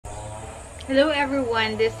Hello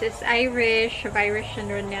everyone, this is Irish and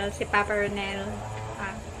Ronel, si Papa Ronel.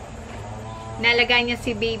 Nalagaan niya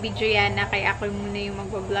si Baby Joanna, kaya ako muna yung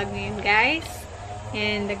magbablog ngayon, guys.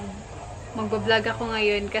 And magbablog ako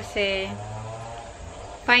ngayon kasi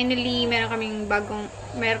finally meron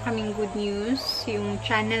kaming good news. Yung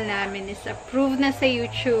channel namin is approved na sa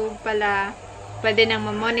YouTube pala. Pwede nang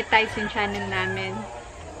ma-monetize yung channel namin.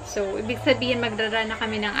 So, ibig sabihin magrarun na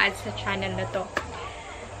kami ng ads sa channel na to.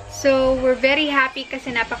 So, we're very happy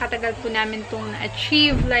kasi napakatagal po namin itong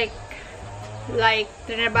na-achieve. Like,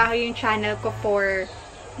 trinabaho yung channel ko for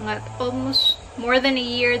almost more than a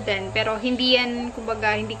year din. Pero hindi yan,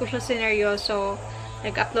 kumbaga, hindi ko siya sineryoso.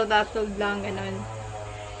 Like, upload lang, ganun.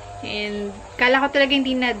 And, kala ko talaga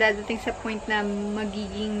hindi na dadating sa point na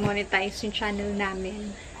magiging monetize yung channel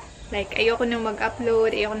namin. Like, ayoko nang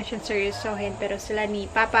mag-upload, ayoko na siyang seryosohin. Pero sila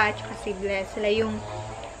ni Papa at si Bless, sila yung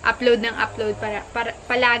upload para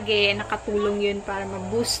palagi nakatulong yun para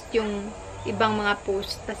ma-boost yung ibang mga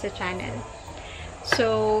post sa channel.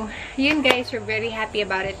 So, yun guys, we're very happy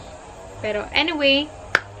about it. Pero anyway,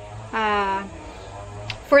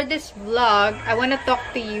 for this vlog, I wanna talk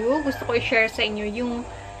to you. Gusto ko i-share sa inyo yung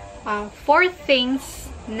 4 things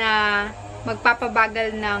na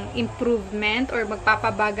magpapabagal ng improvement or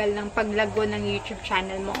magpapabagal ng paglago ng YouTube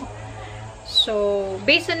channel mo. So,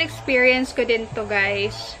 based on experience ko din to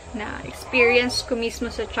guys, na experience ko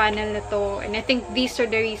mismo sa channel na to, and I think these are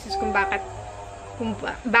the reasons kung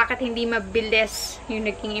bakit hindi mabilis yung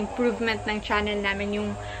naging improvement ng channel namin, yung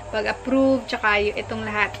pag-approve, tsaka yung itong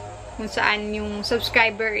lahat, kung saan yung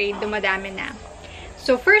subscriber ay dumadami na.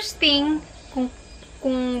 So, first thing,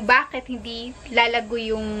 kung bakit hindi lalago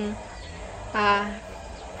yung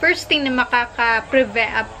first thing na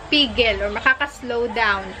pigil or makaka-slow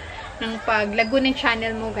down ng paglago ng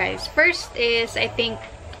channel mo guys. First is, I think,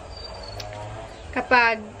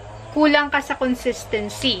 kapag kulang ka sa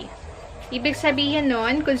consistency. Ibig sabihin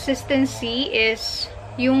nun, consistency is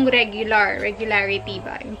yung regularity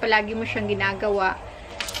ba? Yung palagi mo siyang ginagawa.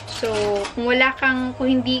 So, kung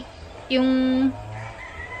hindi, yung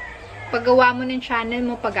paggawa mo ng channel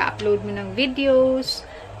mo, pag-upload mo ng videos,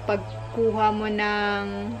 pagkuha mo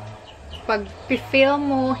ng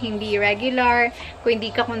pag-film mo, hindi regular, kung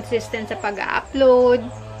hindi ka consistent sa pag-upload,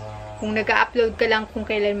 kung nag-upload ka lang kung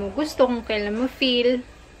kailan mo gusto, kung kailan mo feel,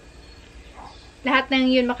 lahat ng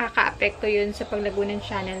yun makaka-apekto yun sa paglago ng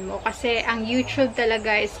channel mo. Kasi ang YouTube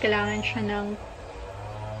talaga is kailangan siya ng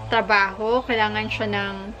trabaho, kailangan siya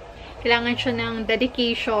ng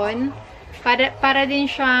dedication, para din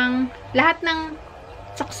siyang, lahat ng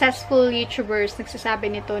successful YouTubers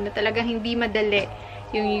nagsasabi nito na talagang hindi madali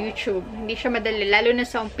yung YouTube. Hindi siya madali. Lalo na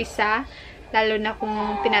sa umpisa, lalo na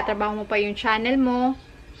kung tinatrabaho mo pa yung channel mo,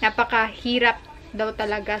 napakahirap daw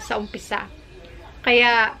talaga sa umpisa.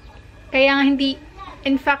 Kaya hindi,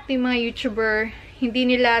 in fact, yung mga YouTuber, hindi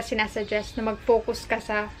nila sinasuggest na mag-focus ka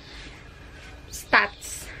sa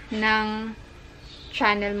stats ng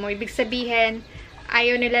channel mo. Ibig sabihin,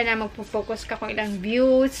 ayaw nila na mag-focus ka kung ilang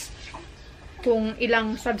views, kung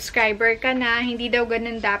ilang subscriber ka na. Hindi daw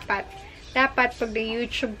ganun dapat. Dapat, pag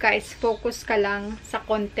na-YouTube ka, is focus ka lang sa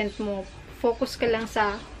content mo. Focus ka lang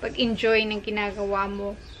sa pag-enjoy ng ginagawa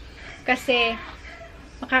mo. Kasi,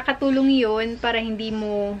 makakatulong yun para hindi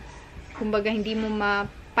mo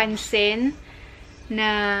mapansin na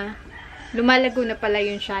lumalago na pala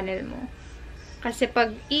yung channel mo. Kasi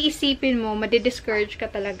pag iisipin mo, madidiscourage ka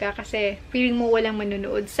talaga kasi feeling mo walang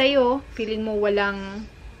manunood sa'yo, feeling mo wala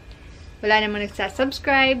namang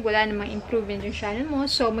nagsasubscribe, wala namang improvement yung channel mo,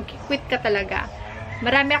 so mag-quit ka talaga.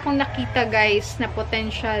 Marami akong nakita guys na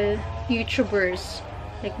potential YouTubers,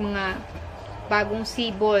 like mga bagong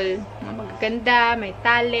sibol, mga magaganda, may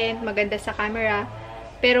talent, maganda sa camera,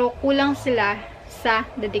 pero kulang sila sa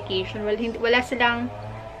dedication. Wala silang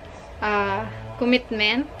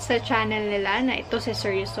commitment sa channel nila na ito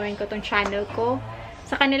seryosohin ko tong channel ko.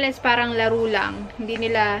 Sa kanila is parang laro lang. Hindi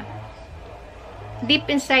nila deep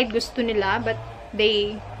inside gusto nila, but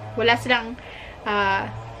hindi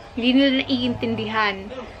nila naiintindihan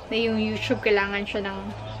na yung YouTube kailangan siya ng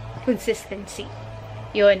consistency.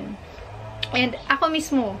 Yun. And ako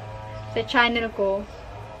mismo, sa channel ko,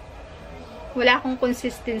 wala akong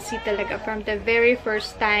consistency talaga from the very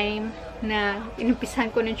first time na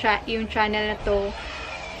inumpisahan ko yung channel na to.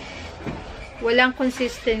 Walang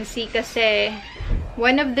consistency kasi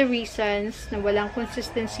one of the reasons na walang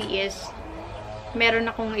consistency is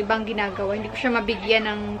meron akong ibang ginagawa. Hindi ko siya mabigyan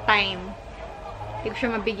ng time. Hindi ko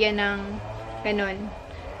siya mabigyan ng ganun.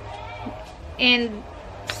 And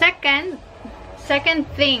second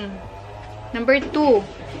thing, number 2,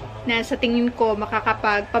 na sa tingin ko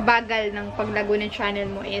makakapagpabagal ng paglago ng channel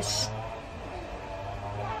mo is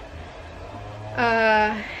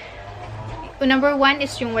Number 1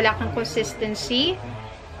 is yung wala kang consistency.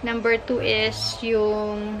 Number 2 is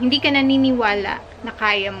yung hindi ka naniniwala na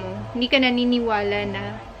kaya mo. Hindi ka naniniwala na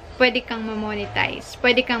pwede kang ma-monetize,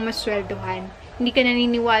 pwede kang masweldohan. Hindi ka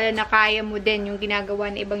naniniwala na kaya mo din yung ginagawa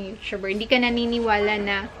ng ibang YouTuber. Hindi ka naniniwala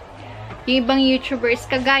na yung ibang YouTubers,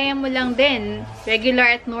 kagaya mo lang din,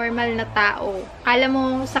 regular at normal na tao. Kala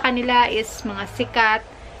mo sa kanila is mga sikat,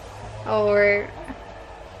 or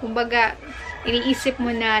kumbaga, iniisip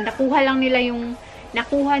mo na nakuha lang nila yung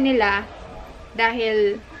nakuha nila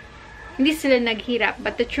dahil hindi sila naghirap.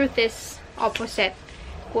 But the truth is opposite.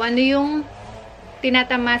 Kung ano yung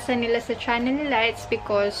tinatamasa nila sa channel nila, it's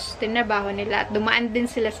because tinabaho nila at dumaan din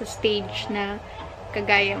sila sa stage na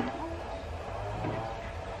kagaya mo.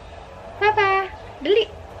 Papa! Dali!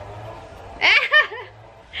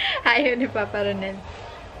 Ayaw ni Papa Ronel.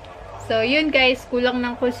 So, yun guys, kulang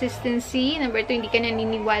ng consistency. Number 2, hindi ka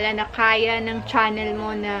naniniwala na kaya ng channel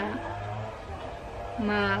mo na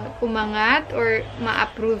umangat or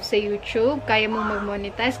ma-approve sa YouTube. Kaya mong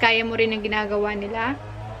mag-monetize. Kaya mo rin ang ginagawa nila.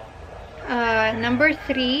 Number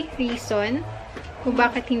 3, reason kung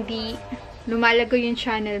bakit hindi lumalago yung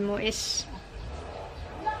channel mo is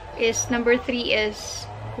number 3 is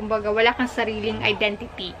kumbaga wala kang sariling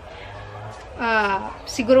identity.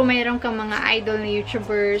 Siguro mayroon kang mga idol na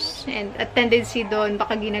YouTubers and a tendency doon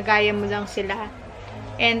baka ginagaya mo lang sila.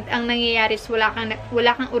 And ang nangyayari is wala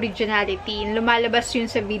kang originality. Lumalabas yun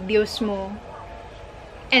sa videos mo.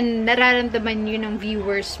 And nararamdaman yun ng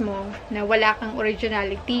viewers mo na wala kang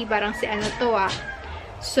originality. Parang si ano to ah.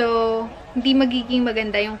 So, hindi magiging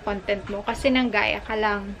maganda yung content mo kasi nanggaya ka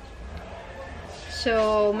lang.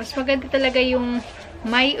 So, mas maganda talaga yung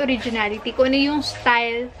may originality. Kung ano yung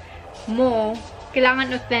style mo,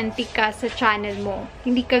 kailangan authentic ka sa channel mo.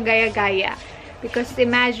 Hindi ka gaya-gaya. Because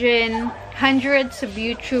imagine, hundreds of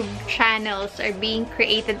YouTube channels are being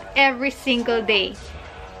created every single day.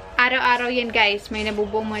 Araw-araw yan guys, may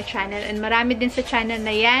nabubuong mga channel. And marami din sa channel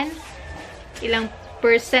na yan, ilang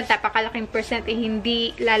percent, napakalaking percent,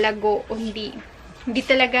 hindi lalago o hindi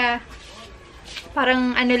talaga,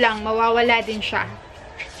 parang ano lang, mawawala din siya.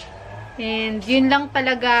 And yun lang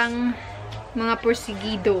talagang mga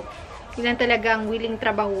porsigido. Yun lang talagang willing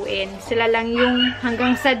trabahuin. Sila lang yung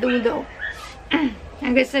hanggang sa dulo.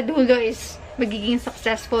 Hanggang sa dulo is magiging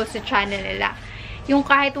successful sa channel nila. Yung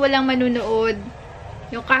kahit walang manunood,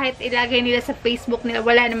 yung kahit ilagay nila sa Facebook nila,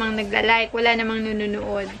 wala namang nagla-like, wala namang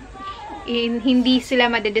nununood. Hindi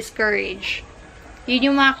sila made-discourage.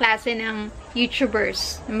 Yun yung mga klase ng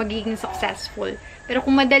YouTubers na magiging successful. Pero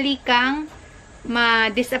kung madali kang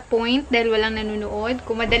ma-disappoint dahil walang nanunood,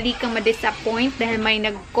 kung madali kang ma-disappoint dahil may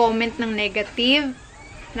nag-comment ng negative,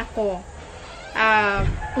 nako,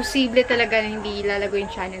 posible talaga na hindi lalago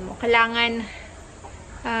yung channel mo. Kailangan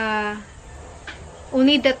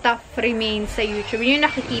only the tough remains sa YouTube. Yun yung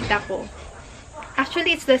nakikita ko.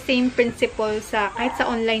 Actually, it's the same principle sa kahit sa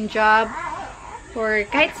online job or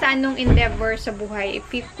kahit sa anong endeavor sa buhay. If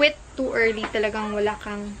you quit too early, talagang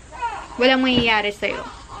walang mangyayari sa'yo.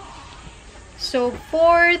 So,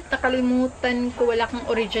 fourth, nakalimutan ko, wala kang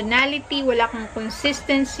originality, wala kang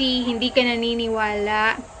consistency, hindi ka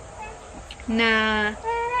naniniwala na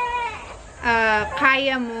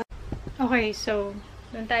kaya mo. Okay, so,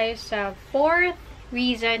 doon tayo sa fourth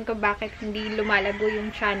reason kung bakit hindi lumalago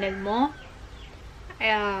yung channel mo.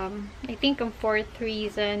 I think ang fourth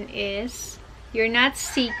reason is you're not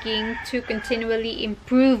seeking to continually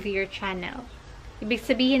improve your channel. Ibig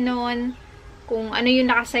sabihin noon, kung ano yung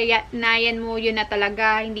nakasanayan mo, yun na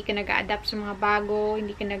talaga, hindi ka nag-a-adapt sa mga bago,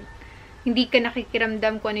 hindi ka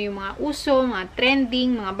nakikiramdam kung ano yung mga uso, mga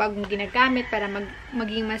trending, mga bagong ginagamit para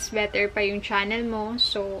maging mas better pa yung channel mo.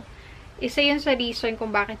 So, isa yun sa reason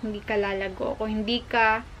kung bakit hindi ka lalago. Kung hindi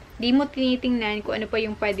mo tinitingnan kung ano pa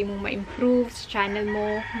yung pwede mong ma-improve sa channel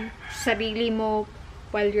mo, sa sarili mo,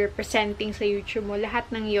 while you're presenting sa YouTube mo, lahat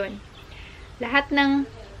ng yun. Lahat ng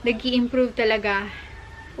nag-i-improve talaga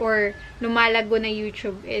or lumalago na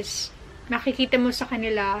YouTube is makikita mo sa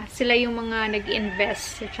kanila, sila yung mga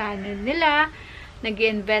nag-i-invest sa channel nila,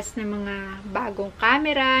 nag-i-invest ng mga bagong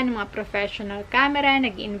camera, ng mga professional camera,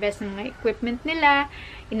 nag-i-invest ng mga equipment nila,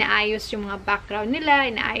 inaayos yung mga background nila,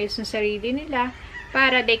 inaayos yung sarili nila,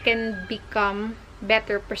 para they can become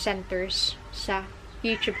better presenters sa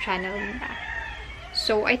YouTube channel nila.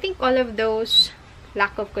 So, I think all of those,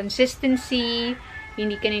 lack of consistency,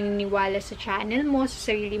 hindi ka naniniwala sa channel mo,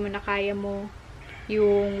 sa sarili mo na kaya mo,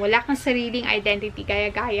 yung wala kang sariling identity,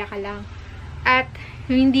 gaya-gaya ka lang, at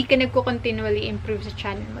hindi ka nagko-continually improve sa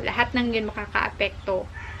channel mo. Lahat ng yun makaka-apekto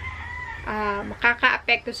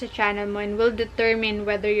sa channel mo and will determine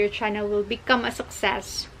whether your channel will become a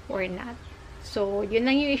success or not. So, yun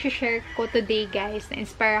lang yung i-share ko today, guys.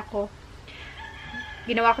 Na-inspire ako.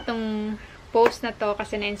 Ginawa ko tong post na to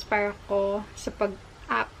kasi na-inspire ako sa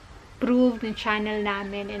pag-approve ng channel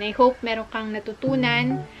namin. And I hope meron kang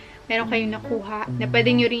natutunan, meron kayong nakuha, na pwede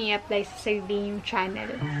nyo rin i-apply sa sarili yung channel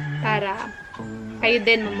para kayo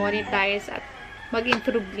din ma-monetize at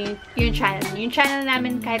mag-improve yung channel. Yung channel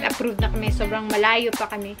namin, kahit approved na kami, sobrang malayo pa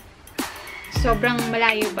kami. Sobrang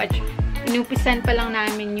malayo pa. Inupisan pa lang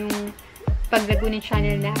namin yung paglago ng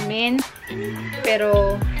channel namin.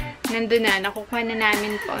 Pero, nandun na. Nakukuha na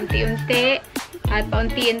namin paunti-unti. At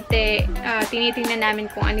paunti-unti, tinitingnan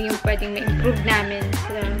namin kung ano yung pwedeng ma-improve namin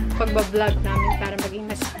sa pagbablog namin para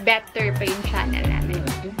maging mas better pa yung channel namin.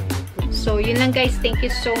 So, yun lang guys. Thank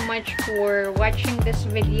you so much for watching this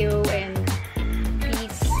video and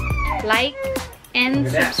please like and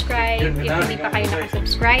subscribe if hindi pa kayo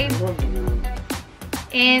nakasubscribe.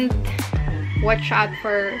 And watch out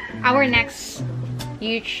for our next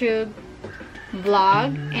YouTube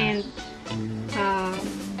vlog. And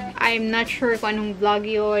I'm not sure kung anong vlog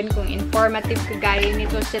yun, kung informative kagaya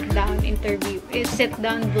nito, sit-down interview,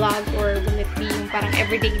 sit-down vlog, or will it be yung parang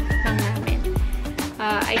everyday lang namin.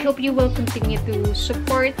 I hope you will continue to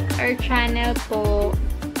support our channel po.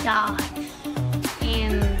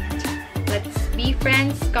 And let's be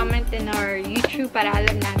friends. Comment in our YouTube para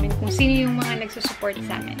alam namin kung sino yung mga nagsusupport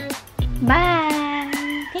sa amin. Bye!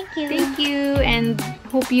 Thank you! Thank you! And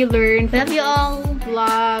hope you learned from Love you all!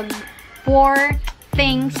 Vlog 4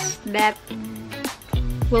 things that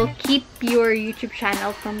will keep your YouTube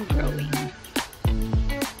channel from growing.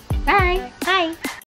 Bye! Bye!